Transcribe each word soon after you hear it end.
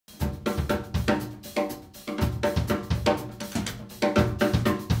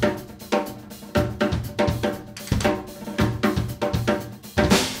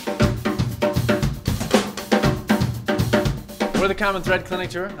Common Thread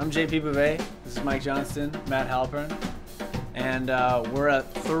Clinic Tour. I'm JP Bouvet. This is Mike Johnston, Matt Halpern. And we're a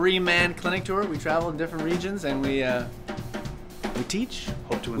 3-man clinic tour. We travel in different regions and we teach.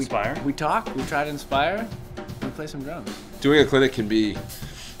 Hope to inspire. We talk, we try to inspire, and we play some drums. Doing a clinic can be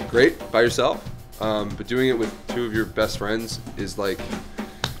great by yourself, but doing it with 2 of your best friends is like,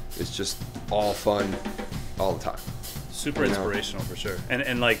 it's just all fun all the time. Super inspirational for sure.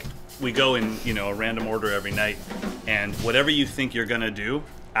 And like, we go in, you know, a random order every night, and whatever you think you're gonna do,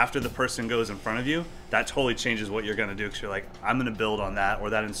 after the person goes in front of you, that totally changes what you're gonna do, because you're like, I'm gonna build on that, or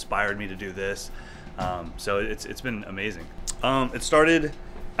that inspired me to do this. So it's been amazing. It started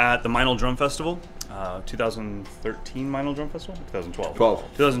at the Meinl Drum Festival, 2013 Meinl Drum Festival? 2012.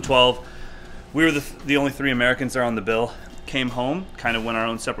 2012. We were the only 3 Americans there on the bill. Came home, kind of went our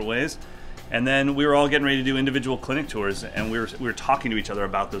own separate ways. And then we were all getting ready to do individual clinic tours, and we were talking to each other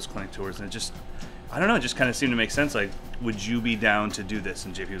about those clinic tours, and it just, I don't know, it just kind of seemed to make sense. Like, would you be down to do this?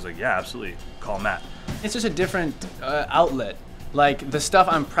 And JP was like, yeah, absolutely, call Matt. It's just a different outlet. Like, the stuff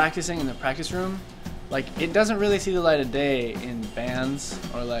I'm practicing in the practice room, like, it doesn't really see the light of day in bands,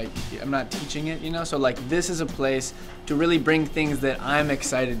 or like, I'm not teaching it, you know? So like, this is a place to really bring things that I'm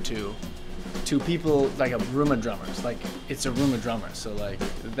excited to people, like a room of drummers. Like, it's a room of drummers, so like,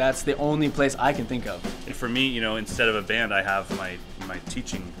 that's the only place I can think of. And for me, you know, instead of a band, I have my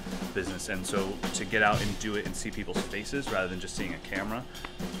teaching business, and so to get out and do it and see people's faces rather than just seeing a camera,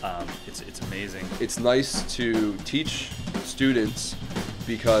 it's amazing. It's nice to teach students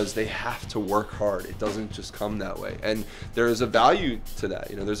because they have to work hard. It doesn't just come that way, and there is a value to that.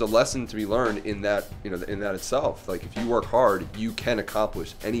 You know, there's a lesson to be learned in that. You know, in that itself. Like, if you work hard, you can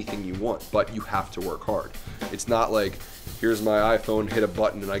accomplish anything you want, but you have to work hard. It's not like, here's my iPhone, hit a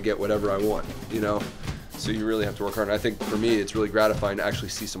button, and I get whatever I want. You know. So you really have to work hard, and I think for me it's really gratifying to actually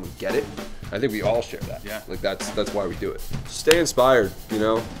see someone get it. I think we all share that. Yeah. Like, that's why we do it. Stay inspired, you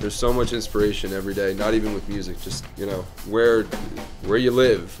know? There's so much inspiration every day, not even with music, just, you know, where you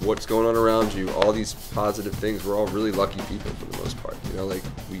live, what's going on around you, all these positive things. We're all really lucky people for the most part. You know, like,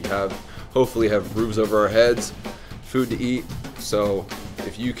 we hopefully have roofs over our heads, food to eat. So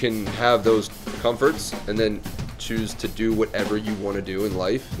if you can have those comforts and then choose to do whatever you want to do in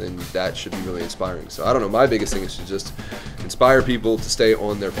life, then that should be really inspiring. So I don't know, my biggest thing is to just inspire people to stay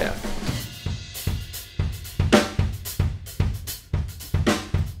on their path.